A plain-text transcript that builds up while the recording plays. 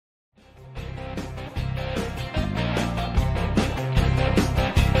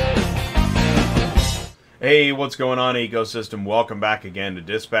Hey, what's going on, ecosystem? Welcome back again to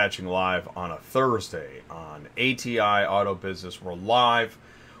Dispatching Live on a Thursday on ATI Auto Business. We're live.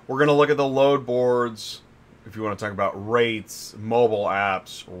 We're going to look at the load boards. If you want to talk about rates, mobile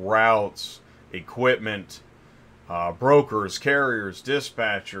apps, routes, equipment, brokers, carriers,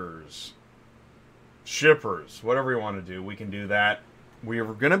 dispatchers, shippers, whatever you want to do, we can do that. We're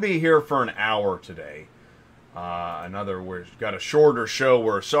going to be here for an hour today. We've got a shorter show.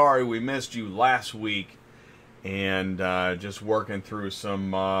 We're sorry we missed you last week. And just working through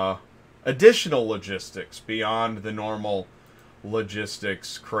some additional logistics beyond the normal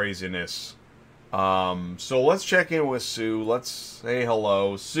logistics craziness. So let's check in with Sue. Let's say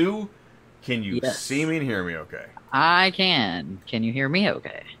hello. Sue, can you see me and hear me okay? I can. Can you hear me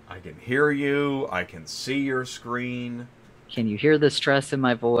okay? I can hear you. I can see your screen. Can you hear the stress in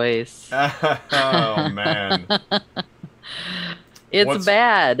my voice? Oh, man. It's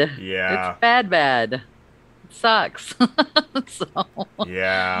bad. Yeah. It's bad. Sucks. So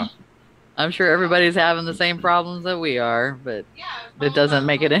yeah, I'm sure everybody's having the same problems that we are, but it doesn't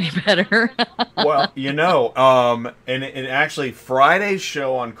make it any better. Well, and actually Friday's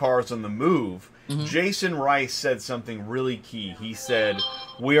show on Cars on the Move, Jason Rice said something really key. He said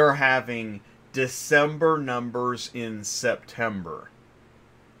we are having December numbers in September.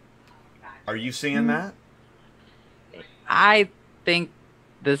 Are you seeing that? I think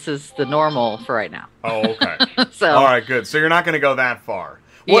this is the normal for right now. Oh, okay. So, all right, good. So you're not going to go that far.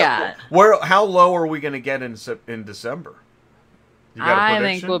 How low are we going to get in December? You got a prediction? I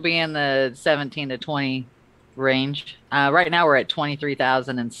think we'll be in the 17 to 20 range. Right now we're at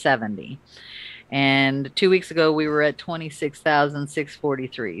 23,070. And 2 weeks ago we were at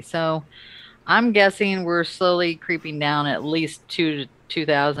 26,643. So I'm guessing we're slowly creeping down at least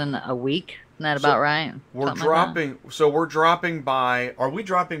 2,000 a week. Isn't that about right? We're dropping. So we're dropping by. Are we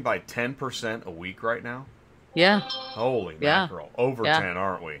dropping by 10% a week right now? Yeah. Holy mackerel! Over 10,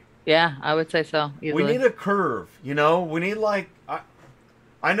 aren't we? Yeah, I would say so. Easily. We need a curve. We need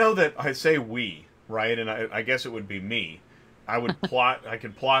I know that I say we, right, and I guess it would be me. I would plot. I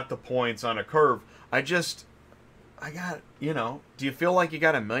could plot the points on a curve. I got. Do you feel like you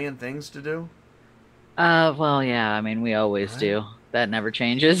got a million things to do? Well, yeah. I mean, we always do. That never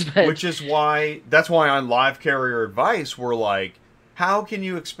changes. But Which is why, that's why on Live Carrier Advice, we're like, how can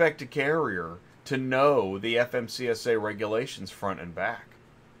you expect a carrier to know the FMCSA regulations front and back?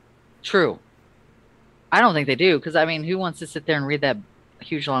 True. I don't think they do, because, I mean, who wants to sit there and read that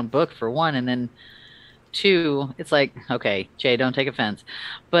huge long book, for one, and then two, it's like, okay, Jay, don't take offense,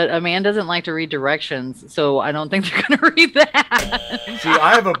 but a man doesn't like to read directions, so I don't think they're going to read that. See,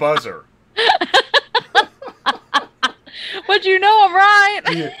 I have a buzzer. But I'm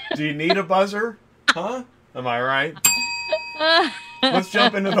right. Do you need a buzzer? Huh? Am I right? Let's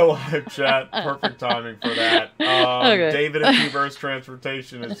jump into the live chat. Perfect timing for that. Okay. David at T-Burst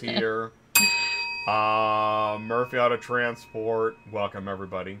Transportation is here. Murphy Auto Transport. Welcome,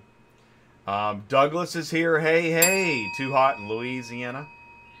 everybody. Douglas is here. Hey. Too hot in Louisiana.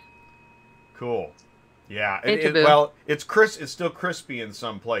 Cool. Yeah. It's It's still crispy in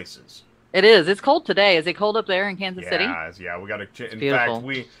some places. It is. It's cold today. Is it cold up there in Kansas City? Yeah. We got to. In fact,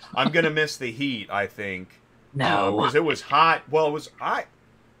 I'm gonna miss the heat. I think. No, because it was hot. Well, it was hot.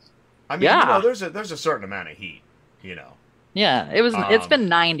 I mean, there's a certain amount of heat. Yeah, it was. It's been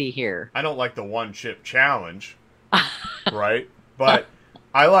 90 here. I don't like the one chip challenge, right? But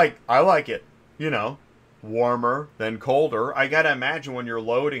I like it. Warmer than colder. I gotta imagine when you're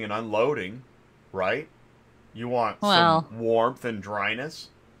loading and unloading, right? You want some warmth and dryness.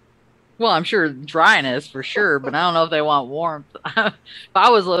 Well, I'm sure dryness for sure, but I don't know if they want warmth. If I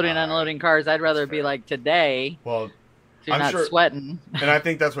was loading and unloading cars, I'd rather be like today. Well, so you're not sweating. And I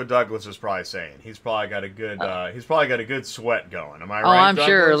think that's what Douglas is probably saying. He's probably got a good sweat going. Am I right? I'm Douglas?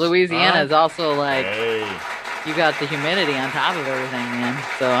 sure. Louisiana is also like, hey. You got the humidity on top of everything, man.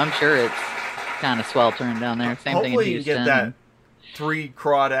 So I'm sure it's kind of sweltering down there. Same thing in Houston. Hopefully you get that 3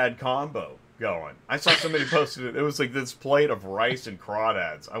 crawdad combo going. I saw somebody posted it. It was like this plate of rice and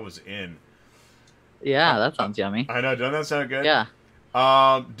crawdads. I was in. Yeah, that sounds yummy. I know. Doesn't that sound good? Yeah.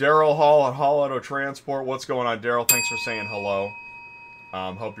 Daryl Hall at Hall Auto Transport. What's going on, Daryl? Thanks for saying hello.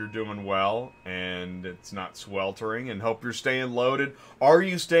 Hope you're doing well and it's not sweltering, and hope you're staying loaded. Are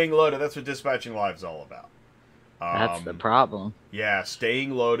you staying loaded? That's what Dispatching Live is all about. That's the problem. Yeah, staying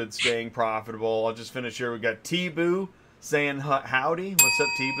loaded, staying profitable. I'll just finish here. We got T-Boo saying howdy. What's up,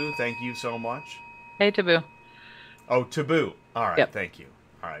 T-Boo? Thank you so much. Hey, Taboo. Oh, Taboo. All right, yep. Thank you.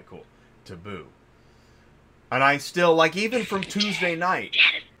 All right, cool. Taboo. And I still, like, even from Tuesday night,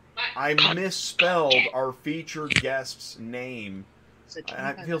 I misspelled our featured guest's name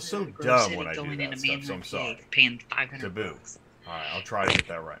I feel so dumb when I do that stuff, so I'm sorry. Paying $500. Taboo. All right, I'll try to get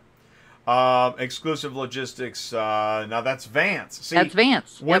that right. Exclusive logistics. Now that's Vance. See, That's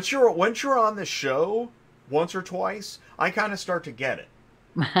Vance. Once you're on the show, once or twice, I kind of start to get it,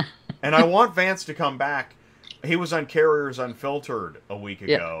 and I want Vance to come back. He was on Carriers Unfiltered a week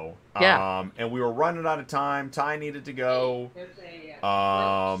ago. Yeah. And we were running out of time. Ty needed to go.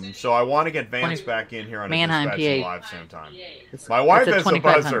 So I want to get Vance back in here on Mannheim, a Dispatching PA. Live sometime. It's- My wife it's has a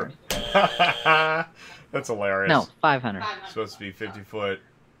 2500. buzzer. That's hilarious. No, 500. Supposed to be 50 foot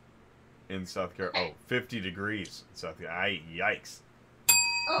in South Carolina. Oh, 50 degrees in South Carolina. Yikes.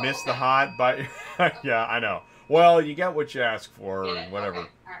 Missed the hot, but yeah, I know. Well, you get what you ask for, or whatever. Okay.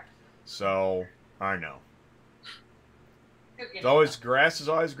 All right. So, I know. Go get It's always grass is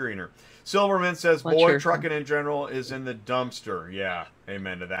always greener. Silverman says, What's "Boy, your- trucking in general is in the dumpster." Yeah,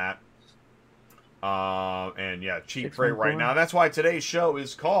 amen to that. And yeah, cheap freight right 614. now. That's why today's show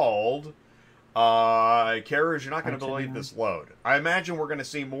is called "Carriers." You're not going to believe this load. I imagine we're going to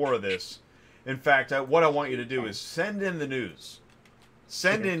see more of this. In fact, what I want you to do is send in the news.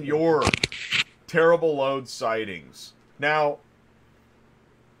 Send in your terrible load sightings. Now,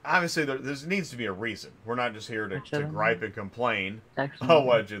 obviously, there needs to be a reason. We're not just here to gripe and complain,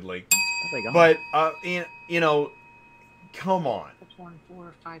 allegedly. But, you know, come on.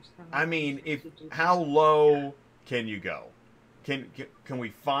 I mean, how low can you go? Can we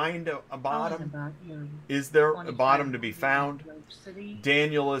find a bottom? Is there a bottom to be found?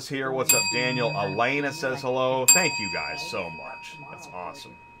 Daniel is here. What's up, Daniel? Elena says hello. Thank you guys so much. That's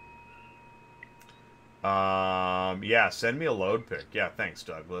awesome. Yeah, send me a load pic. Yeah, thanks,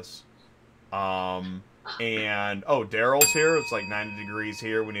 Douglas. And oh, Daryl's here. It's like 90 degrees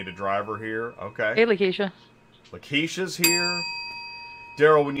here. We need a driver here. Okay. Hey, Lakeisha. Lakeisha's here.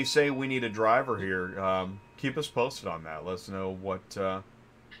 Daryl, when you say we need a driver here, keep us posted on that. Let us know what.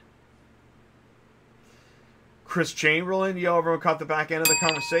 Chris Chamberlain, yo, everyone caught the back end of the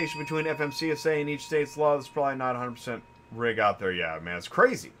conversation between FMCSA and each state's law. There's probably not 100% rig out there. Yeah, man, it's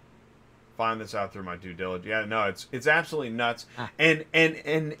crazy. Find this out through my due diligence. Yeah, no, it's absolutely nuts. And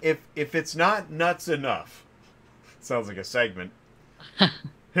if it's not nuts enough, sounds like a segment.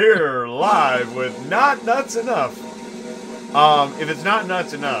 Here live with Not Nuts Enough. If it's not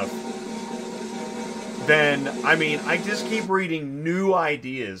nuts enough, then I mean I just keep reading new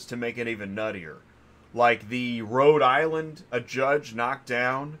ideas to make it even nuttier. Like the Rhode Island, a judge knocked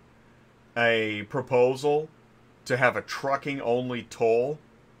down a proposal to have a trucking only toll.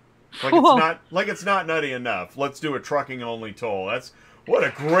 Like it's not nutty enough. Let's do a trucking only toll. What a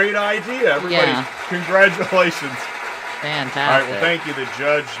great idea. Everybody, Congratulations. Fantastic. All right, well thank you. The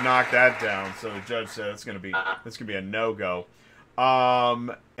judge knocked that down. So the judge said it's gonna be a no-go.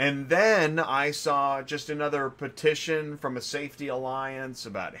 And then I saw just another petition from a safety alliance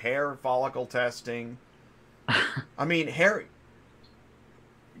about hair follicle testing. I mean, hair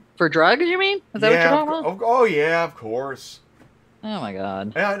For drugs, you mean? Is that what you're talking about? Oh yeah, of course. Oh my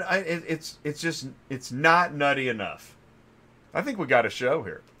god. And it's not nutty enough. I think we got a show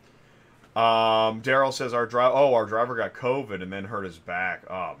here. Daryl says our driver got COVID and then hurt his back.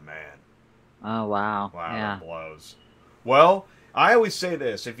 Oh man. Oh wow. Wow, Yeah. that blows. Well, I always say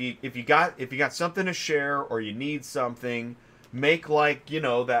this: if you got something to share or you need something, make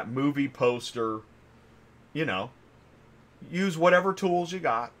that movie poster. Use whatever tools you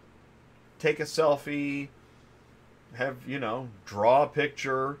got. Take a selfie. Have draw a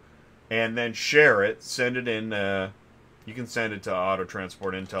picture, and then share it. Send it in. You can send it to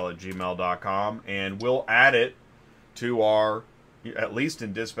autotransportintel@gmail.com, and we'll add it to our, at least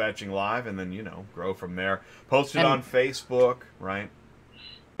in Dispatching Live, and then grow from there. Post it on Facebook, right?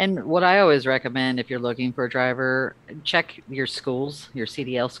 And what I always recommend if you're looking for a driver, check your schools, your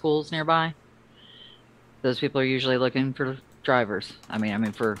CDL schools nearby. Those people are usually looking for drivers. I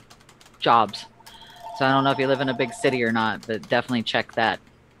mean for jobs. So I don't know if you live in a big city or not, but definitely check that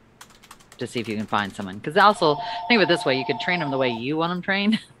to see if you can find someone. Because also, think of it this way, you could train them the way you want them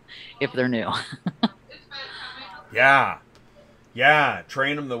trained if they're new. Yeah.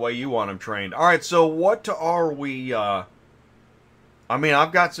 Train them the way you want them trained. All right, so what are we... I've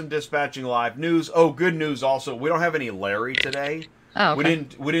got some Dispatching Live news. Oh, good news also. We don't have any Larry today. Oh, okay.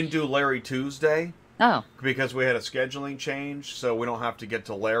 We didn't do Larry Tuesday. Oh. Because we had a scheduling change, so we don't have to get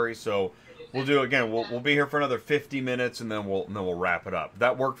to Larry. So we'll do again. We'll be here for another 50 minutes, and then we'll wrap it up.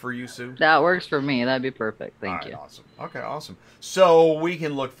 That work for you, Sue? That works for me. That'd be perfect. Thank you. Awesome. Okay, awesome. So we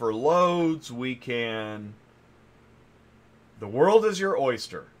can look for loads. We can. The world is your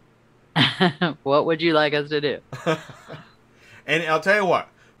oyster. What would you like us to do? And I'll tell you what.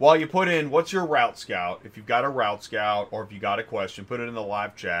 while you put in what's your route scout, if you've got a route scout or if you got a question, put it in the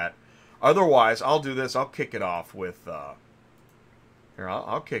live chat. Otherwise, I'll do this. I'll kick it off with here.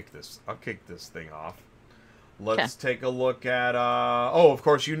 I'll kick this thing off. Let's take a look at oh, of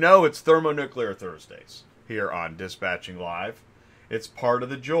course, it's Thermonuclear Thursdays here on Dispatching Live. It's part of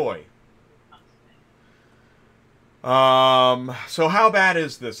the joy. So how bad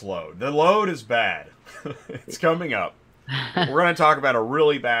is this load? The load is bad. It's coming up. We're going to talk about a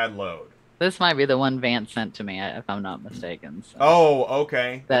really bad load. This might be the one Vance sent to me, if I'm not mistaken. So. Oh,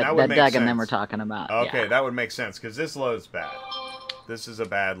 okay. That would make Doug sense. and them were talking about. Okay, yeah. that would make sense, because this load's bad. This is a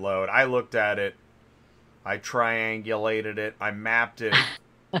bad load. I looked at it. I triangulated it. I mapped it.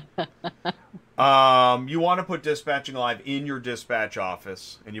 You want to put Dispatching Live in your dispatch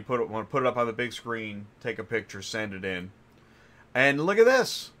office, and you want to put it up on the big screen, take a picture, send it in. And look at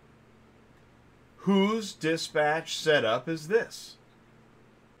this. Whose dispatch setup is this?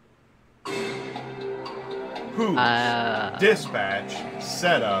 Whose dispatch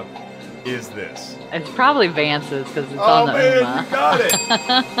setup is this? It's probably Vance's because it's on the man, UMA. you got it.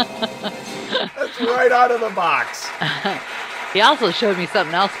 That's right out of the box. He also showed me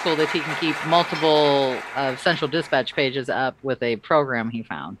something else cool that he can keep multiple central dispatch pages up with a program he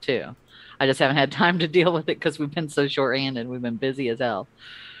found too. I just haven't had time to deal with it because we've been so short-handed. We've been busy as hell.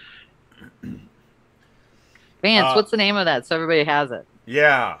 Vance, what's the name of that so everybody has it?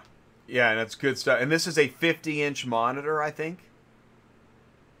 Yeah, and it's good stuff. And this is a 50-inch monitor, I think.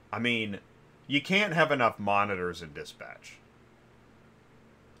 I mean, you can't have enough monitors in dispatch.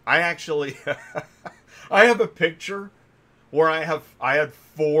 I actually, I have a picture where I had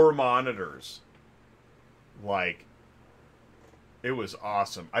 4 monitors. Like, it was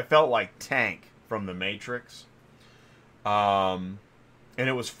awesome. I felt like Tank from The Matrix. And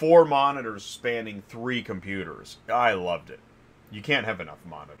it was 4 monitors spanning 3 computers. I loved it. You can't have enough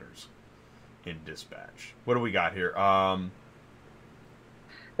monitors in dispatch. What do we got here?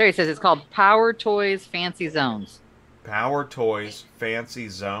 There he says it's called Power Toys Fancy Zones. Power Toys Fancy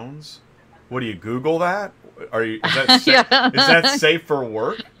Zones? What do you Google that? Is that Yeah. Is that safe for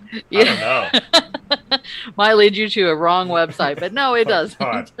work? I don't know. Might lead you to a wrong website, but no, it doesn't.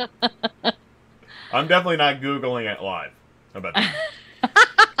 God. I'm definitely not Googling it live. How about that?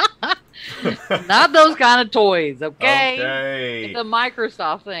 Not those kind of toys, okay? Okay. It's a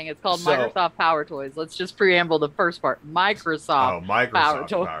Microsoft thing. It's called Microsoft Power Toys. Let's just preamble the first part. Microsoft Power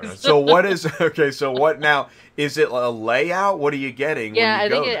Toys. So what is so what now? Is it a layout? What are you getting? Yeah, I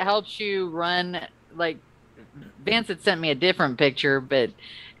think it helps you run, like Vance had sent me a different picture, but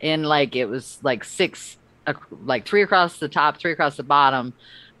in it was 6, 3 across the top, 3 across the bottom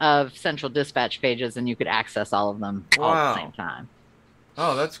of central dispatch pages, and you could access all of them all at the same time.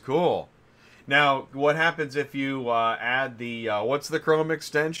 Oh, that's cool. Now, what happens if you add the what's the Chrome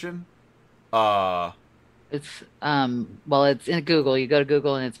extension? It's it's in Google. You go to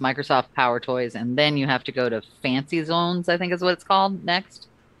Google and it's Microsoft Power Toys, and then you have to go to Fancy Zones, I think is what it's called next.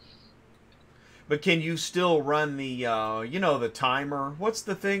 But can you still run the the timer? What's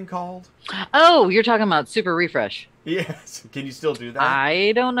the thing called? Oh, you're talking about Super Refresh. Yes. Can you still do that?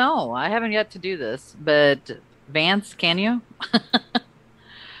 I don't know. I haven't yet to do this, but Vance, can you?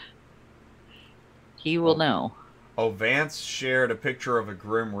 He will know. Oh, Vance shared a picture of a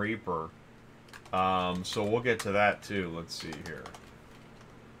Grim Reaper. So we'll get to that too. Let's see here.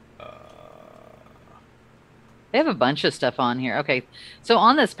 They have a bunch of stuff on here. Okay, so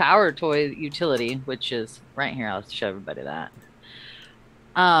on this Power Toy utility, which is right here, I'll show everybody that.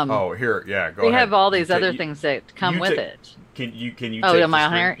 Here, yeah, go they ahead. have all these other things that come with it. Can you? Oh, take am I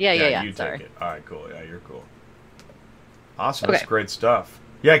on screen? here? Yeah. You Sorry. take it. All right, cool. Yeah, you're cool. Awesome. Okay. That's great stuff.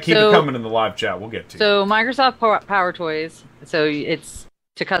 Yeah, keep it coming in the live chat. We'll get to So Microsoft Power Toys. So it's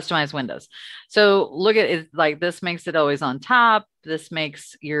to customize Windows. So look at it. Like this makes it always on top. This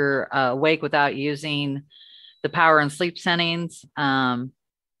makes your wake without using the power and sleep settings. Then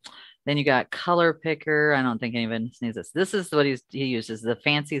you got color picker. I don't think anyone needs this. This is what he uses, the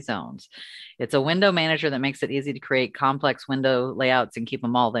Fancy Zones. It's a window manager that makes it easy to create complex window layouts and keep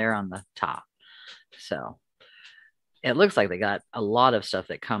them all there on the top. So it looks like they got a lot of stuff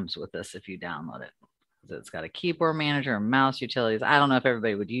that comes with this if you download it. So it's got a keyboard manager and mouse utilities. I don't know if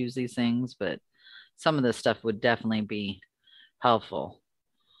everybody would use these things, but some of this stuff would definitely be helpful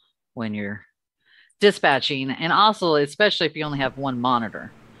when you're dispatching, and also especially if you only have one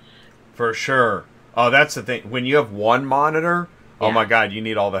monitor. For sure. Oh, that's the thing. When you have one monitor, oh my God, you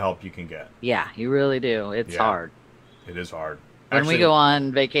need all the help you can get. Yeah, you really do. It's hard. It is hard. When we go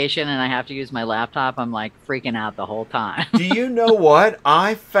on vacation and I have to use my laptop, I'm like freaking out the whole time. Do you know what?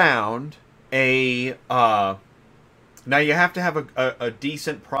 I found a Now you have to have a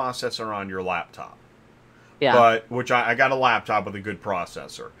decent processor on your laptop. Yeah. But which I got a laptop with a good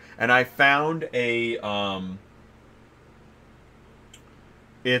processor, and I found it's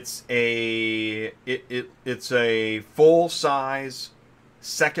a full size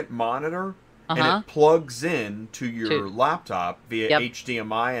second monitor, and it plugs in to your laptop via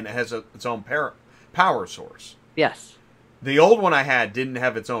HDMI, and it has its own power source. Yes. The old one I had didn't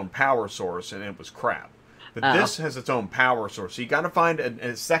have its own power source, and it was crap. But this has its own power source. So you got to find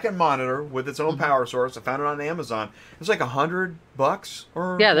a second monitor with its own power source. I found it on Amazon. It's like $100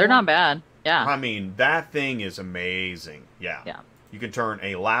 or yeah, they're more. not bad. Yeah. I mean, that thing is amazing. Yeah. Yeah. You can turn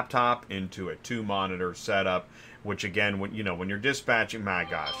a laptop into a 2-monitor setup, which again, when you're dispatching, my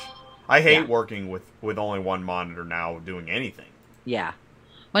gosh, I hate working with only one monitor now doing anything. Yeah.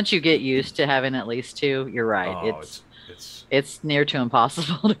 Once you get used to having at least 2, you're right. Oh, it's near to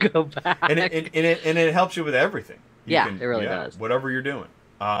impossible to go back. And it helps you with everything. It really does. Whatever you're doing.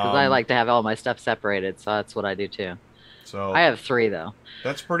 Because I like to have all my stuff separated, so that's what I do too. So I have 3 though.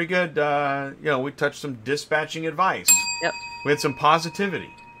 That's pretty good. We touched some dispatching advice. Yep. We had some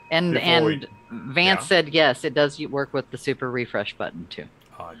positivity. And Vance said yes, it does work with the super refresh button too.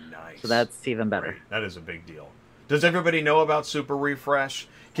 Oh, nice. So that's even better. Great. That is a big deal. Does everybody know about super refresh?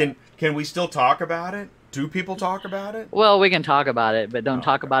 Can we still talk about it? Do people talk about it? Well, we can talk about it, but don't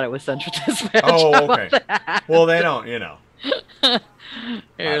talk about it with Central Dispatch. Oh, okay. Well, they don't, Here,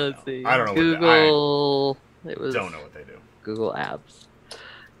 let's see. I don't know. Google. Don't know what they do. Google Apps.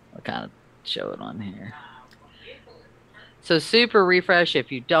 I'll kind of show it on here. So Super Refresh, if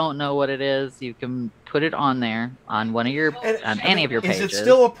you don't know what it is, you can put it on there on one of your any of your pages. Is it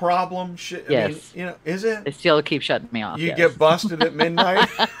still a problem? Yes. Is it? They still keep shutting me off. You get busted at midnight.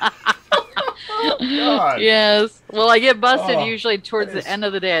 God. Yes. Well, I get busted usually towards the end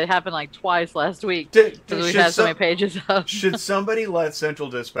of the day. It happened like twice last week because we had so many pages up. Should somebody let Central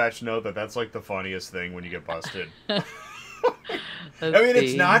Dispatch know that that's like the funniest thing when you get busted?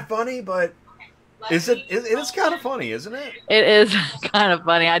 It's not funny, but it is kind of funny, isn't it? It is kind of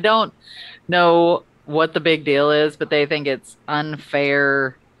funny. I don't know what the big deal is, but they think it's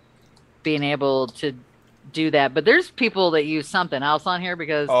unfair being able to do that. But there's people that use something else on here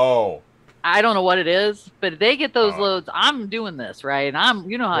because I don't know what it is, but they get those loads. I'm doing this, right? And I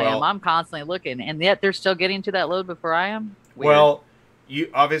am. I'm constantly looking, and yet they're still getting to that load before I am. Weird. Well, you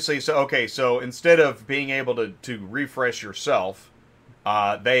obviously so instead of being able to refresh yourself,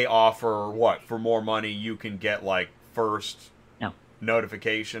 they offer what? For more money, you can get like first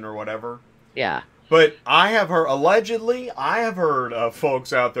notification or whatever. Yeah. But I have heard of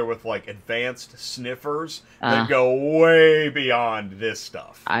folks out there with like advanced sniffers that go way beyond this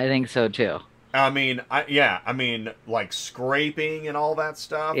stuff. I think so too. I mean, like scraping and all that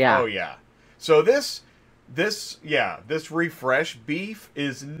stuff. Yeah. Oh yeah. So this refresh beef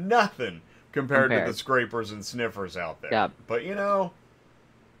is nothing compared to the scrapers and sniffers out there. Yeah. But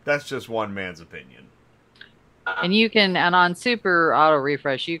that's just one man's opinion. And and on Super Auto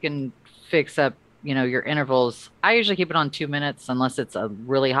Refresh, you can fix up your intervals. I usually keep it on 2 minutes unless it's a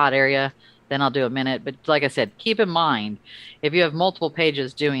really hot area. Then I'll do a minute. But like I said, keep in mind, if you have multiple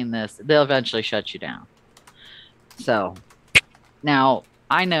pages doing this, they'll eventually shut you down. So now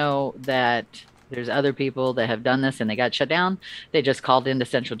I know that there's other people that have done this and they got shut down. They just called into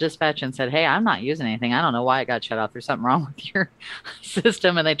Central Dispatch and said, hey, I'm not using anything. I don't know why it got shut off. There's something wrong with your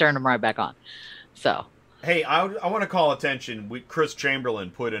system. And they turned them right back on. So. Hey, I want to call attention. Chris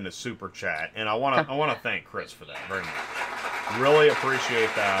Chamberlain put in a super chat, and I want to thank Chris for that very much. Really appreciate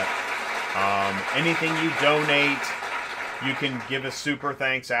that. Anything you donate, you can give us super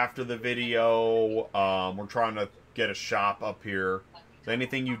thanks after the video. We're trying to get a shop up here. So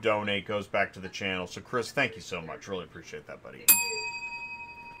anything you donate goes back to the channel. So Chris, thank you so much. Really appreciate that, buddy.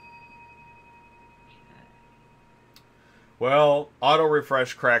 Well, auto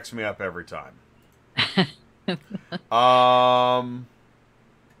refresh cracks me up every time.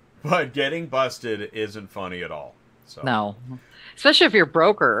 But getting busted isn't funny at all. So. No, especially if you're a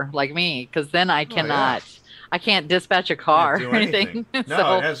broker like me, because then I cannot, I can't dispatch a car or anything.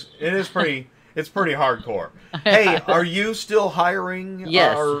 No, it is pretty. It's pretty hardcore. Hey, are you still hiring?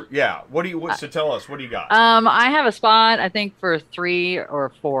 Yes. So tell us, what do you got? I have a spot, I think, for 3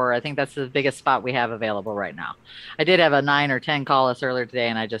 or 4. I think that's the biggest spot we have available right now. I did have a 9 or 10 call us earlier today,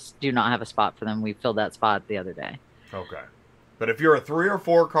 and I just do not have a spot for them. We filled that spot the other day. Okay. But if you're a 3 or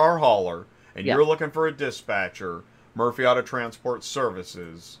 4 car hauler and you're looking for a dispatcher, Murphy Auto Transport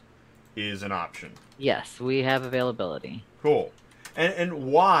Services is an option. Yes, we have availability. Cool. And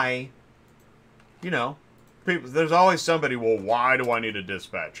why... people. There's always somebody, well, why do I need a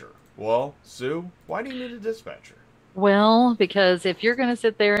dispatcher? Well, Sue, why do you need a dispatcher? Well, because if you're going to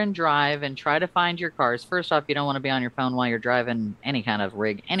sit there and drive and try to find your cars, first off, you don't want to be on your phone while you're driving any kind of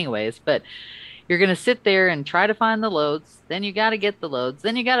rig, anyways. But you're going to sit there and try to find the loads. Then you got to get the loads.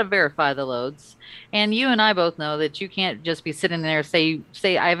 Then you got to verify the loads. And you and I both know that you can't just be sitting there. Say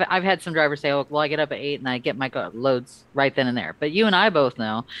I've had some drivers say, "Oh, well, I get up at 8 and I get my loads right then and there." But you and I both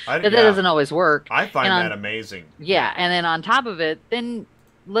know that that Yeah, doesn't always work. I find And that on amazing. Yeah, and then on top of it, then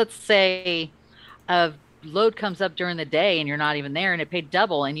let's say a load comes up during the day and you're not even there and it paid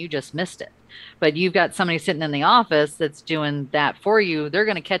double and you just missed it. But you've got somebody sitting in the office that's doing that for you. They're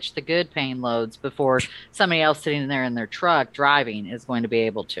going to catch the good paying loads before somebody else sitting there in their truck driving is going to be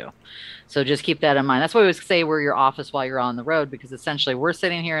able to. So just keep that in mind. That's why we always say we're your office while you're on the road, because essentially we're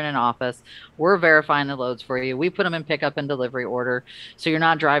sitting here in an office. We're verifying the loads for you. We put them in pickup and delivery order. So you're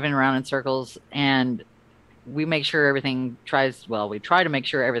not driving around in circles, and we make sure we try to make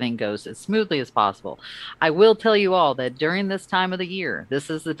sure everything goes as smoothly as possible. I will tell you all that during this time of the year,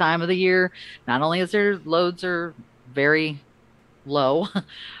 this is the time of the year, not only is their loads are very low,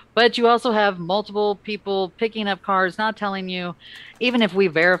 but you also have multiple people picking up cars, not telling you, even if we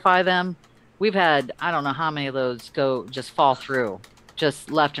verify them, we've had, I don't know how many of those go just fall through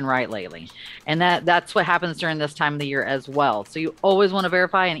just left and right lately. And that's what happens during this time of the year as well. So you always want to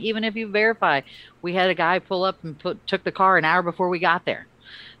verify. And even if you verify, we had a guy pull up and took the car an hour before we got there.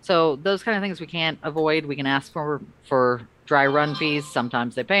 So those kind of things we can't avoid. We can ask for dry run fees.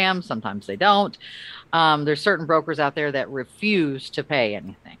 Sometimes they pay them, sometimes they don't. There's certain brokers out there that refuse to pay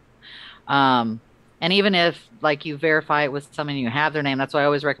anything. And even if like you verify it with someone, you have their name. That's why I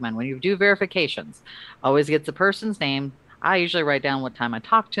always recommend when you do verifications, always get the person's name. I usually write down what time I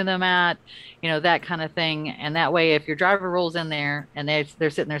talked to them at, that kind of thing. And that way, if your driver rolls in there and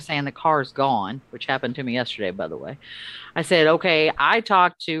they're sitting there saying the car's gone, which happened to me yesterday, by the way, I said, okay, I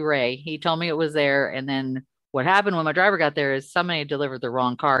talked to Ray. He told me it was there. And then what happened when my driver got there is somebody delivered the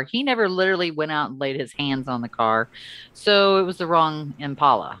wrong car. He never literally went out and laid his hands on the car. So it was the wrong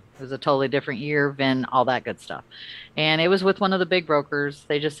Impala. It was a totally different year, VIN, all that good stuff. And it was with one of the big brokers.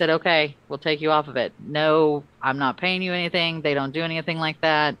 They just said, okay, we'll take you off of it. No, I'm not paying you anything. They don't do anything like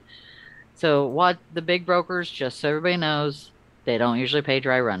that. So what the big brokers, just so everybody knows, they don't usually pay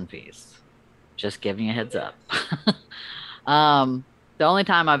dry run fees. Just giving you a heads up. The only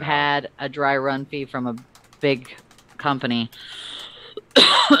time I've had a dry run fee from a big company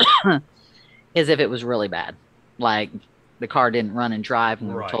is if it was really bad. Like the car didn't run and drive and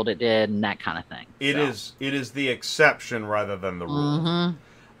we were told it did and that kind of thing. It is the exception rather than the rule.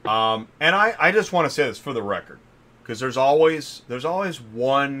 Mm-hmm. And I just want to say this for the record, because there's always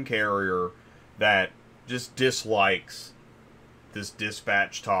one carrier that just dislikes this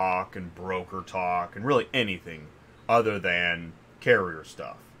dispatch talk and broker talk and really anything other than carrier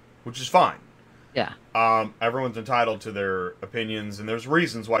stuff, which is fine. Yeah. Everyone's entitled to their opinions, and there's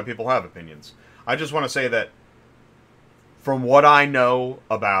reasons why people have opinions. I just want to say that from what I know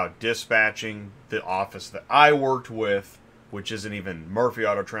about dispatching, the office that I worked with, which isn't even Murphy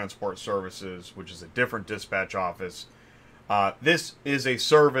Auto Transport Services, which is a different dispatch office, this is a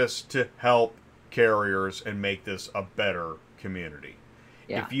service to help carriers and make this a better community.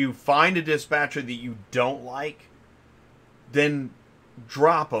 Yeah. If you find a dispatcher that you don't like, then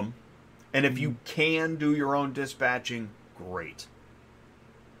drop them. And if you can do your own dispatching, great.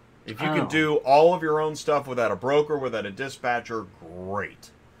 If you can do all of your own stuff without a broker, without a dispatcher, great.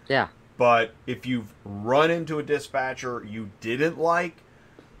 Yeah. But if you've run into a dispatcher you didn't like,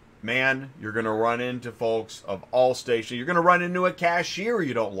 man, you're going to run into folks of all stations. You're going to run into a cashier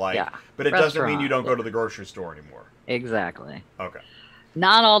you don't like, but it doesn't mean you don't go to the grocery store anymore. Exactly. Okay.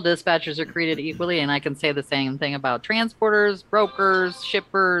 Not all dispatchers are treated equally, and I can say the same thing about transporters, brokers,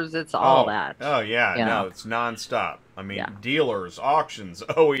 shippers. It's all that. Oh, yeah. No, it's nonstop. I mean, dealers, auctions,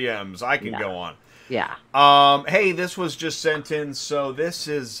 OEMs. I can go on. Yeah. Hey, this was just sent in. So this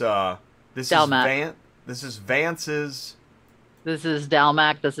is Delmac. This is Vance's. This is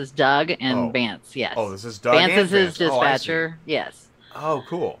Delmac. This is Doug and Vance. Yes. Oh, this is Doug. Vance and is his dispatcher. Yes. Oh,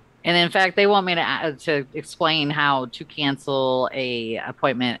 cool. And in fact, they want me to explain how to cancel a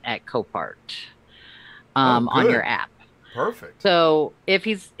appointment at Copart on your app. Perfect. So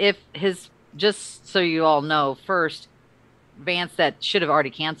just so you all know, first, Vance, that should have already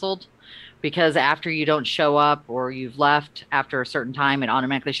canceled, because after you don't show up or you've left after a certain time, it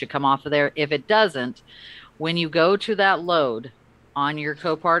automatically should come off of there. If it doesn't, when you go to that load on your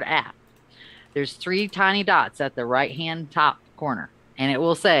Copart app, there's 3 tiny dots at the right-hand top corner. And it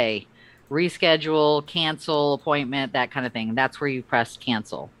will say reschedule, cancel, appointment, that kind of thing. That's where you press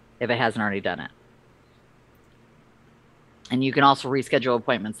cancel if it hasn't already done it. And you can also reschedule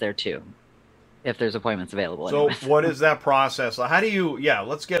appointments there too. if there's appointments available. So Anyways. what is that process? How do you? Yeah,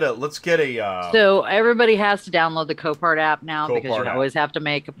 let's get a So everybody has to download the Copart app now because Copart you app. always have to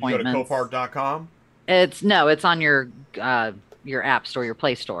make You go to appointments. Copart.com. It's on your app store, your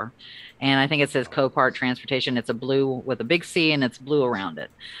Play Store. And I think it says Copart Transportation. It's a blue with a big C and it's blue around it.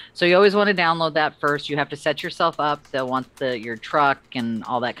 So you always want to download that first. You have to set yourself up. They'll want your truck and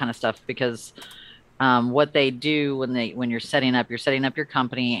all that kind of stuff because what they do when you're setting up your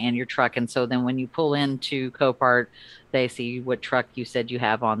company and your truck. And so then when you pull into Copart, they see what truck you said you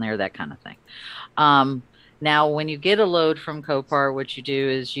have on there, that kind of thing. Now, when you get a load from Copart, what you do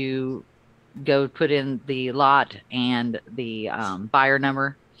is you go put in the lot and the buyer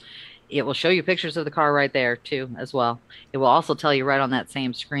number. It will show you pictures of the car right there too, as well. It will also tell you right on that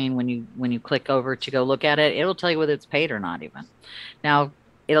same screen when you click over to go look at it. It'll tell you whether it's paid or not even. Now,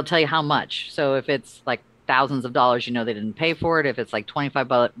 it'll tell you how much. So if it's like thousands of dollars, you know they didn't pay for it. If it's like 25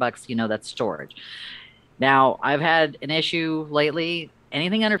 bucks, you know that's storage. Now, I've had an issue lately.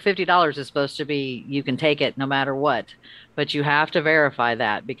 Anything under $50 is supposed to be, you can take it no matter what. But you have to verify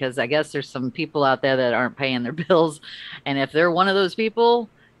that because I guess there's some people out there that aren't paying their bills. And if they're one of those people,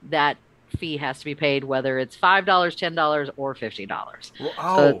 that fee has to be paid, whether it's $5, $10, or $50.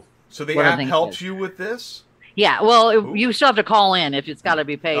 Well, so the app helps you with this? Yeah, well, you still have to call in if it's got to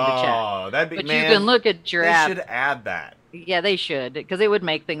be paid to check. Oh, that'd be, but man, you can look at your app. They should add that. Yeah, they should, because it would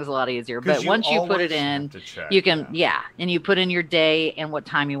make things a lot easier. But once you put it in, you can, and you put in your day and what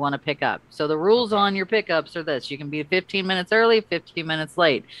time you want to pick up. So the rules on your pickups are this. You can be 15 minutes early, 15 minutes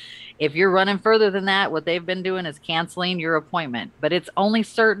late. If you're running further than that, what they've been doing is canceling your appointment. But it's only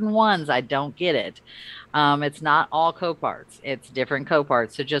certain ones. I don't get it. It's not all Coparts. It's different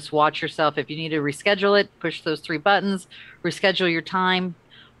Coparts. So just watch yourself. If you need to reschedule it, push those 3 buttons, reschedule your time.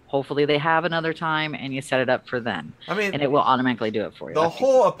 Hopefully they have another time and you set it up for then. I mean, and it will automatically do it for you. The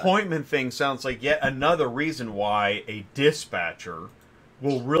whole appointment thing sounds like yet another reason why a dispatcher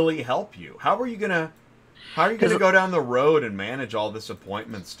will really help you. How are you going to go down the road and manage all this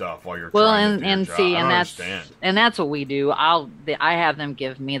appointment stuff while you're trying to do your job? And that's what we do. I have them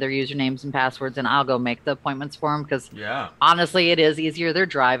give me their usernames and passwords and I'll go make the appointments for them because honestly it is easier. They're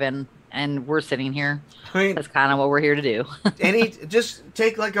driving and we're sitting here. I mean, that's kind of what we're here to do. Just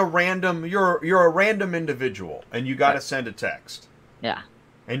take like a random. You're a random individual, and you got to send a text. Yeah.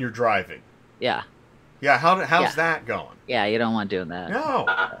 And you're driving. Yeah. Yeah. How's that going? Yeah, you don't want doing that. No.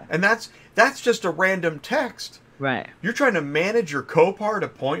 And that's just a random text. Right. You're trying to manage your Copart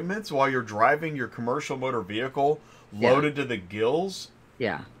appointments while you're driving your commercial motor vehicle loaded to the gills.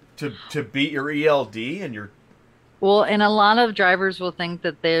 Yeah. To beat your ELD and your. Well, and a lot of drivers will think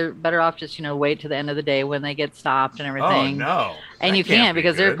that they're better off just, wait to the end of the day when they get stopped and everything. Oh, no. And you can't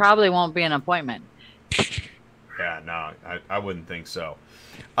because there probably won't be an appointment. Yeah, no, I wouldn't think so.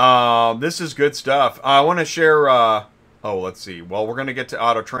 This is good stuff. I want to share, let's see. Well, we're going to get to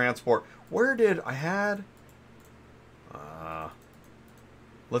auto transport. Where did I had...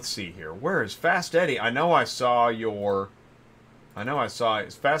 let's see here. Where is Fast Eddie? I know I saw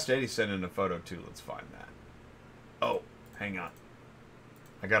Fast Eddie sent in a photo too. Let's find that. Oh, hang on.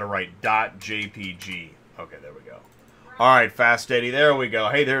 I got to write .jpg. Okay, there we go. All right, Fast Eddie. There we go.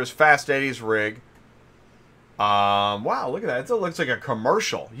 Hey, there's Fast Eddie's rig. Wow, look at that. It looks like a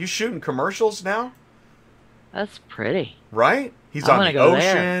commercial. You shooting commercials now? That's pretty. Right? He's on the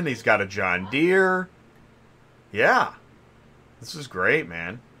ocean. He's got a John Deere. Yeah. This is great,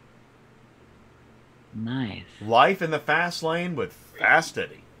 man. Nice. Life in the fast lane with Fast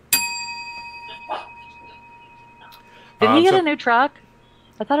Eddie. Did he get a new truck?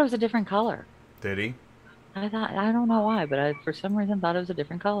 I thought it was a different color. Did he? I don't know why, but I for some reason thought it was a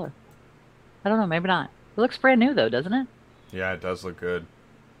different color. I don't know, maybe not. It looks brand new though, doesn't it? Yeah, it does look good.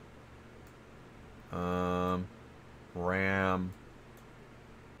 Ram.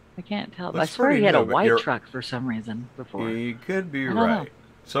 I can't tell. I swear he had a white truck for some reason before. He could be right.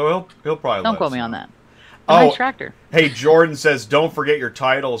 So he'll probably don't quote me on that. Nice tractor. Hey, Jordan says don't forget your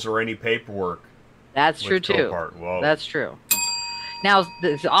titles or any paperwork. That's true too. That's true. Now,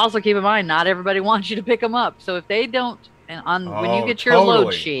 also keep in mind, not everybody wants you to pick them up. So if they don't, when you get your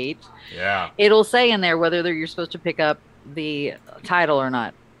load sheet, it'll say in there whether you're supposed to pick up the title or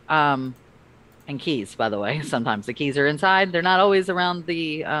not. And keys, by the way. Sometimes the keys are inside. They're not always around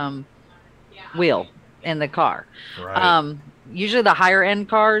the wheel in the car. Right. Usually the higher end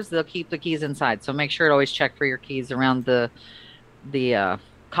cars, they'll keep the keys inside. So make sure to always check for your keys around the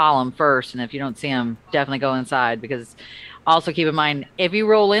column first. And if you don't see them, definitely go inside, because also keep in mind, if you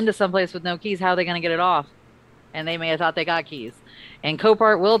roll into someplace with no keys, how are they going to get it off? And they may have thought they got keys. And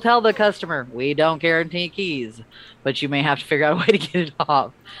Copart will tell the customer, we don't guarantee keys, but you may have to figure out a way to get it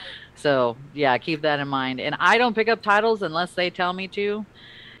off. So yeah, keep that in mind. And I don't pick up titles unless they tell me to.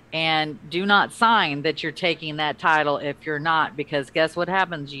 And do not sign that you're taking that title if you're not, because guess what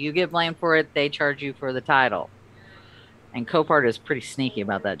happens? You get blamed for it. They charge you for the title. And Copart is pretty sneaky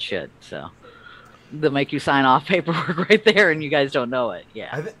about that shit. So they'll make you sign off paperwork right there, and you guys don't know it.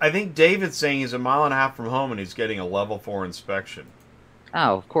 Yeah. I think David's saying he's a mile and a half from home and he's getting a level 4 inspection.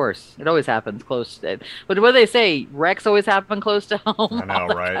 Oh, of course. It always happens close to it. But what do they say? Wrecks always happen close to home. I know, all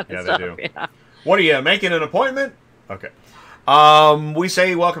that right? kind of Yeah, stuff. they do. Yeah. What are you, making an appointment? Okay. We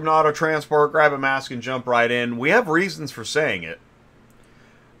say welcome to Auto Transport, grab a mask and jump right in. We have reasons for saying it.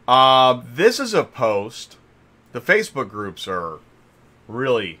 This is a post. The Facebook groups are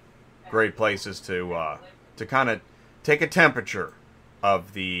really great places to kind of take a temperature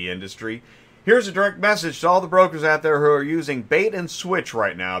of the industry. Here's a direct message to all the brokers out there who are using bait and switch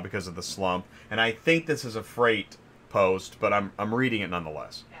right now because of the slump. And I think this is a freight post, but I'm reading it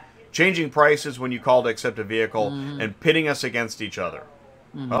nonetheless. Changing prices when you call to accept a vehicle and pitting us against each other.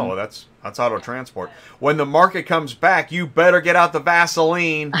 Oh, well, that's Auto Transport. When the market comes back, you better get out the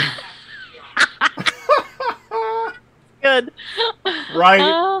Vaseline. Good.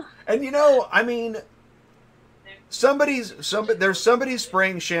 Right? And I mean, there's somebody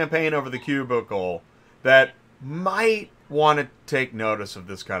spraying champagne over the cubicle that might want to take notice of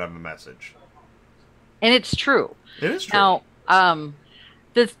this kind of a message. And it's true. It is true. Now,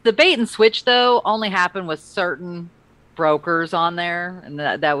 the bait and switch, though, only happened with certain brokers on there. And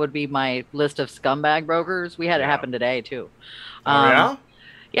that would be my list of scumbag brokers. We had it happen today, too. Oh, yeah?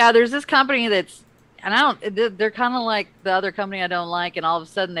 Yeah, there's this company that's, and they're kind of like the other company I don't like, and all of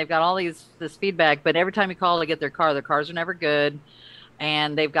a sudden they've got all this feedback, but every time you call to get their cars are never good,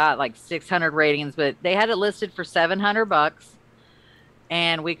 and they've got like 600 ratings, but they had it listed for $700,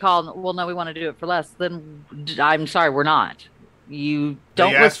 and we called, well, no, we want to do it for less. Then I'm sorry, we're not. You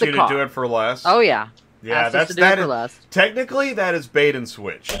don't list the car. They asked you to do it for less? Oh, yeah. Yeah, technically that is bait and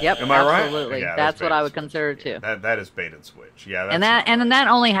switch. Yep, am I right? Absolutely. Yeah, that's what I would consider it too. That is bait and switch. Yeah, and that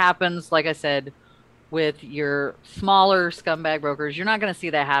only happens, like I said, with your smaller scumbag brokers. You're not going to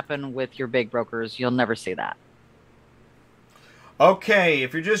see that happen with your big brokers. You'll never see that. Okay,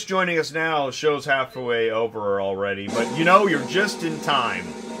 if you're just joining us now, the show's halfway over already, but you're just in time.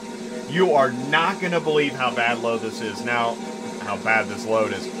 You are not going to believe how bad this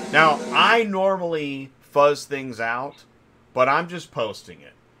load is. Now, I normally fuzz things out, but I'm just posting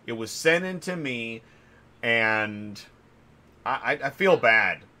it. It was sent in to me, and I feel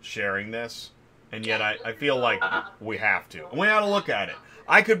bad sharing this. And yet I feel like we have to. And we ought to look at it.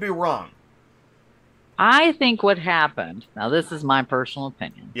 I could be wrong. I think what happened, now this is my personal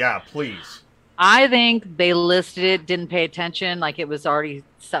opinion. Yeah, please. I think they listed it, didn't pay attention, like it was already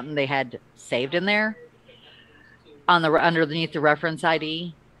something they had saved in there underneath the reference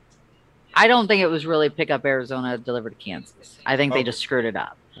ID. I don't think it was really pick up Arizona, deliver to Kansas. I think they just screwed it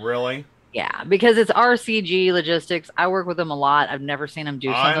up. Really? Yeah, because it's RCG Logistics. I work with them a lot. I've never seen them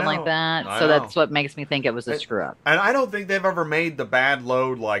do something like that. So that's what makes me think it was a screw up. And I don't think they've ever made the bad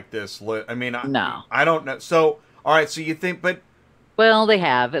load like this. I mean, no. I don't know. So, all right. So you think, but well, they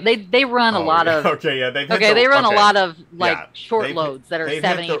have. They run a lot of. Okay, yeah. They run a lot of short loads that are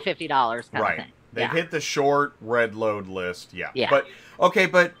 $70, $50 kind of thing. They've hit the short red load list. Yeah. Yeah. But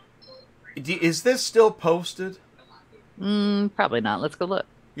but is this still posted? Probably not. Let's go look.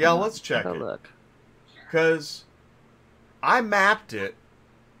 Yeah, let's check it. Look. Because I mapped it,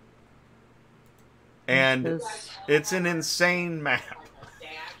 and it's an insane map.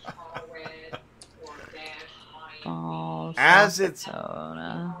 As it's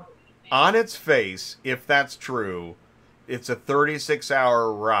on its face, if that's true, it's a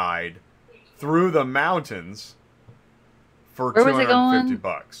 36-hour ride through the mountains for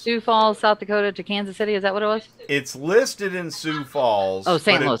 $250. Sioux Falls, South Dakota to Kansas City. Is that what it was? It's listed in Sioux Falls. Oh,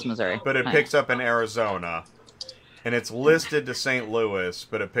 St. Louis, Missouri. But it picks up in Arizona. And it's listed to St. Louis,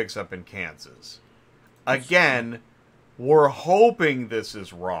 but it picks up in Kansas. Again, we're hoping this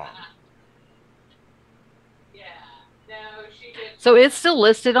is wrong. So it's still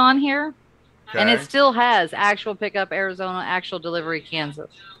listed on here. Okay. And it still has actual pickup Arizona, actual delivery Kansas.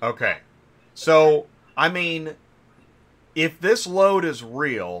 Okay. So, I mean, if this load is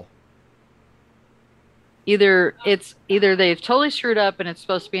real, either they've totally screwed up and it's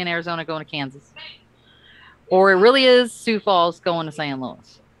supposed to be in Arizona going to Kansas, or it really is Sioux Falls going to St.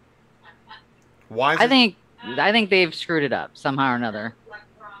 Louis. Why? I think they've screwed it up somehow or another.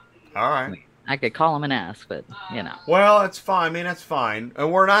 All right. I could call them and ask, but Well, it's fine. I mean, that's fine,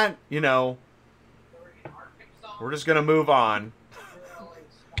 and we're not. We're just gonna move on.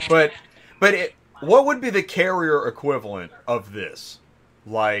 But what would be the carrier equivalent of this?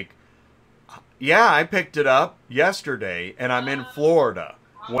 Like, Yeah, I picked it up yesterday, and I'm in Florida,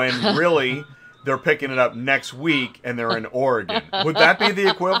 when really they're picking it up next week, and they're in Oregon. Would that be the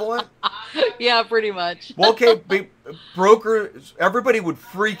equivalent? Yeah, pretty much. Well, okay, brokers, everybody would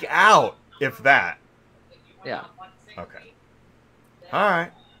freak out if that. Yeah. Okay. All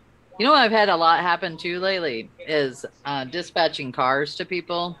right. You know what I've had a lot happen too lately is dispatching cars to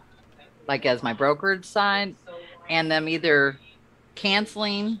people, like as my brokerage side, and them either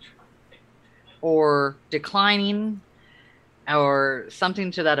canceling or declining or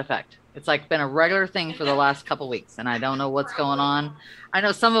something to that effect. It's like been a regular thing for the last couple weeks, and I don't know what's going on. I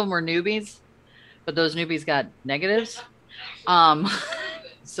know some of them were newbies, but those newbies got negatives.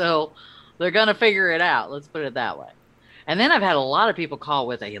 So they're going to figure it out. Let's put it that way. And then I've had a lot of people call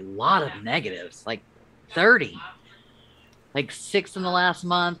with a lot of negatives, like 30, like 6 in the last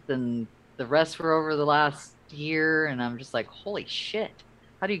month, and the rest were over the last year. And I'm just like, holy shit.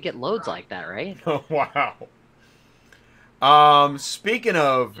 How do you get loads like that, right? Oh, wow. Speaking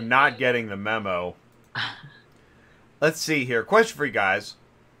of not getting the memo, let's see here. Question for you guys.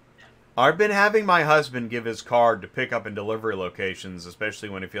 I've been having my husband give his card to pickup and delivery locations, especially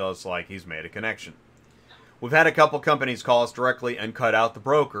when he feels like he's made a connection. We've had a couple companies call us directly and cut out the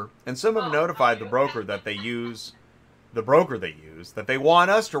broker, and some have notified the broker that they use, that they want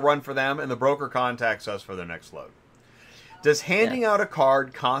us to run for them, and the broker contacts us for their next load. Does handing out a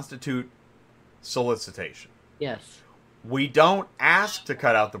card constitute solicitation? Yes. We don't ask to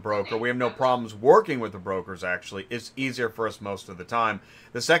cut out the broker. We have no problems working with the brokers, actually. It's easier for us most of the time.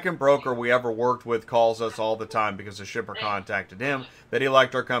 The second broker we ever worked with calls us all the time because the shipper contacted him that he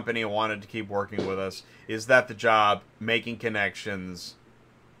liked our company and wanted to keep working with us. Is that the job? Making connections.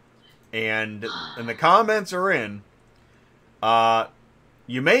 And the comments are in.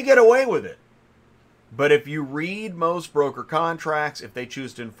 You may get away with it. But if you read most broker contracts, if they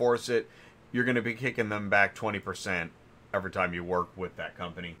choose to enforce it, you're going to be kicking them back 20% every time you work with that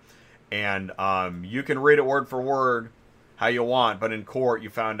company. And you can read it word for word how you want, but in court you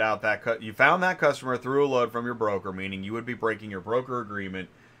found out that you found that customer through a load from your broker, meaning you would be breaking your broker agreement.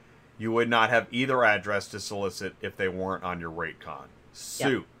 You would not have either address to solicit if they weren't on your rate con. Sue.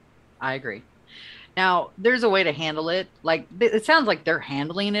 Yep, I agree. Now, there's a way to handle it. Like, it sounds like they're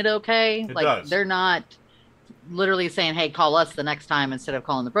handling it okay. It like does. They're not literally saying, hey, call us the next time instead of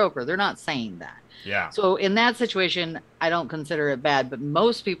calling the broker. They're not saying that. Yeah. So in that situation, I don't consider it bad, but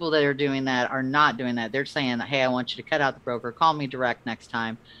most people that are doing that are not doing that. They're saying, hey, I want you to cut out the broker, call me direct next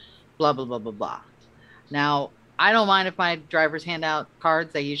time, blah, blah, blah, blah, blah. Now, I don't mind if my drivers hand out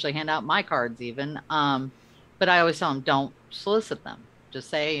cards. They usually hand out my cards even. But I always tell them, don't solicit them. Just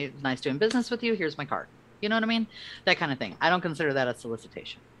say, it's nice doing business with you. Here's my card. You know what I mean? That kind of thing. I don't consider that a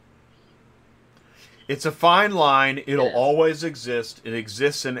solicitation. It's a fine line. It'll always exist. It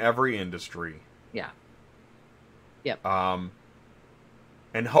exists in every industry. Yeah. Yep.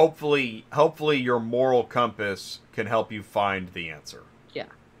 And hopefully your moral compass can help you find the answer. Yeah.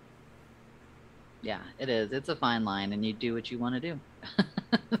 Yeah, it is. It's a fine line, and you do what you want to do.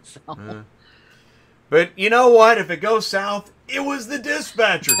 So. But you know what? If it goes south, it was the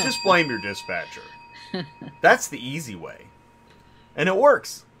dispatcher. Just blame your dispatcher. That's the easy way. And it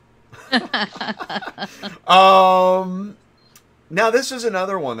works. Now, this is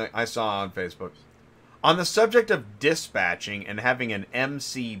another one that I saw on Facebook. On the subject of dispatching and having an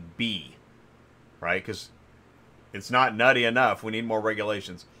MCB, right? Because it's not nutty enough. We need more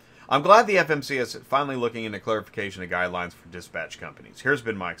regulations. I'm glad the FMC is finally looking into clarification of guidelines for dispatch companies. Here's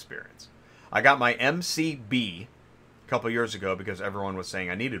been my experience. I got my MCB a couple years ago because everyone was saying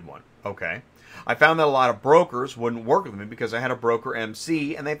I needed one. Okay. I found that a lot of brokers wouldn't work with me because I had a broker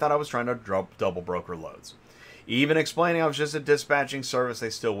MC and they thought I was trying to double broker loads. Even explaining I was just a dispatching service, they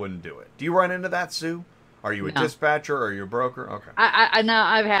still wouldn't do it. Do you run into that, Sue? Are you a dispatcher or are you a broker? Okay. I know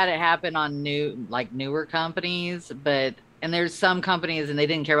I've had it happen on newer companies, and there's some companies and they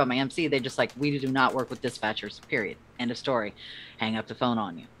didn't care about my MC. They just like, we do not work with dispatchers, period. End of story. Hang up the phone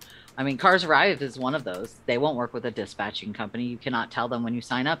on you. I mean, Cars Arrive is one of those. They won't work with a dispatching company. You cannot tell them when you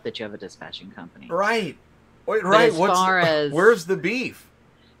sign up that you have a dispatching company. Right. Wait, right. Where's the beef?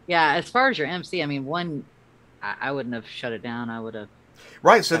 Yeah, as far as your MC, I mean, I wouldn't have shut it down. I would have.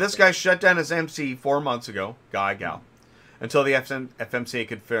 Right, so this guy shut down his MC 4 months ago, gal, until the FMCA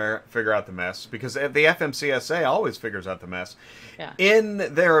could figure out the mess, because the FMCSA always figures out the mess. Yeah. In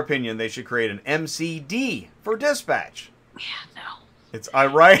their opinion, they should create an MCD for dispatch. Yeah, no. It's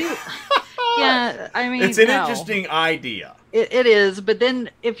right. Yeah, I mean, it's an interesting idea. It is, but then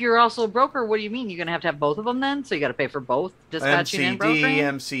if you're also a broker, what do you mean? You're going to have both of them then? So you got to pay for both dispatching and brokering?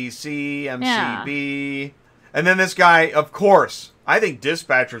 MCD, MCC, MCB. Yeah. And then this guy, of course, I think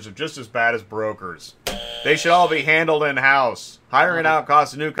dispatchers are just as bad as brokers. They should all be handled in-house. Hiring out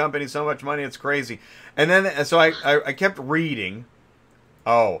costs a new company so much money, it's crazy. And then, so I kept reading.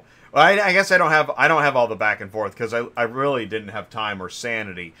 Oh, well, I guess I don't have all the back and forth because I really didn't have time or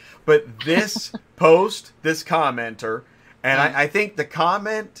sanity. But this post, this commenter, and I think the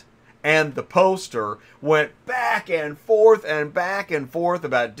comment and the poster went back and forth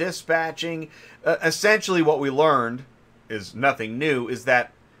about dispatching. Essentially, what we learned is nothing new, is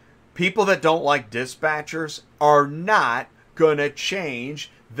that people that don't like dispatchers are not going to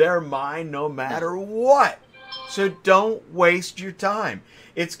change their mind no matter what. So don't waste your time.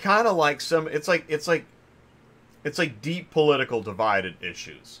 It's kind of like it's like deep political divided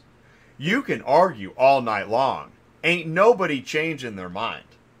issues. You can argue all night long. Ain't nobody changing their mind.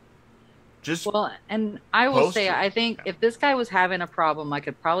 Just Well, and I will say, I think if this guy was having a problem, I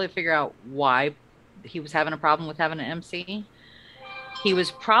could probably figure out why he was having a problem with having an MC. He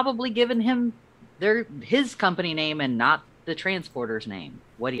was probably giving him his company name and not the transporter's name.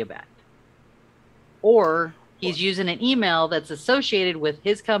 What do you bet? Or he's using an email that's associated with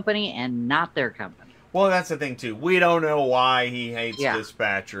his company and not their company. Well, that's the thing too. We don't know why he hates Yeah.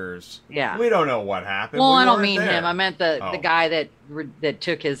 dispatchers. Yeah. We don't know what happened. Well, We I don't weren't mean there. him. I meant the Oh. guy that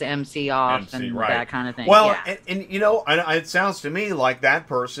took his MC off MC, and right. that kind of thing. Well, yeah. and you know, it sounds to me like that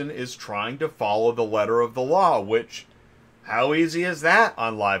person is trying to follow the letter of the law, which, how easy is that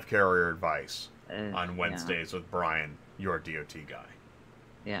on Live Carrier Advice on Wednesdays with Brian, your DOT guy?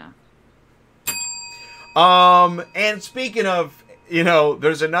 Yeah. And speaking of, you know,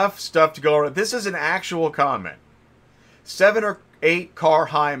 there's enough stuff to go around. This is an actual comment. 7 or 8 car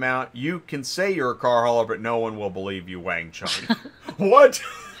high mount. You can say you're a car hauler, but no one will believe you, Wang Chung. What?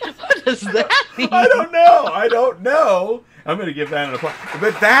 What does that mean? I don't know. I'm going to give that an applause.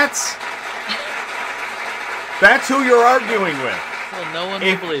 But that's who you're arguing with. Well, no one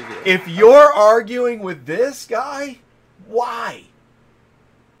will believe you. If you're arguing with this guy, why?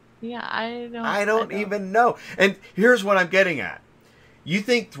 Yeah, I don't even know. And here's what I'm getting at. You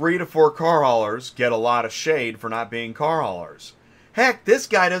think 3 to 4 car haulers get a lot of shade for not being car haulers. Heck, this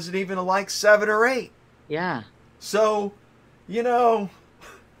guy doesn't even like 7 or 8. Yeah. So, you know,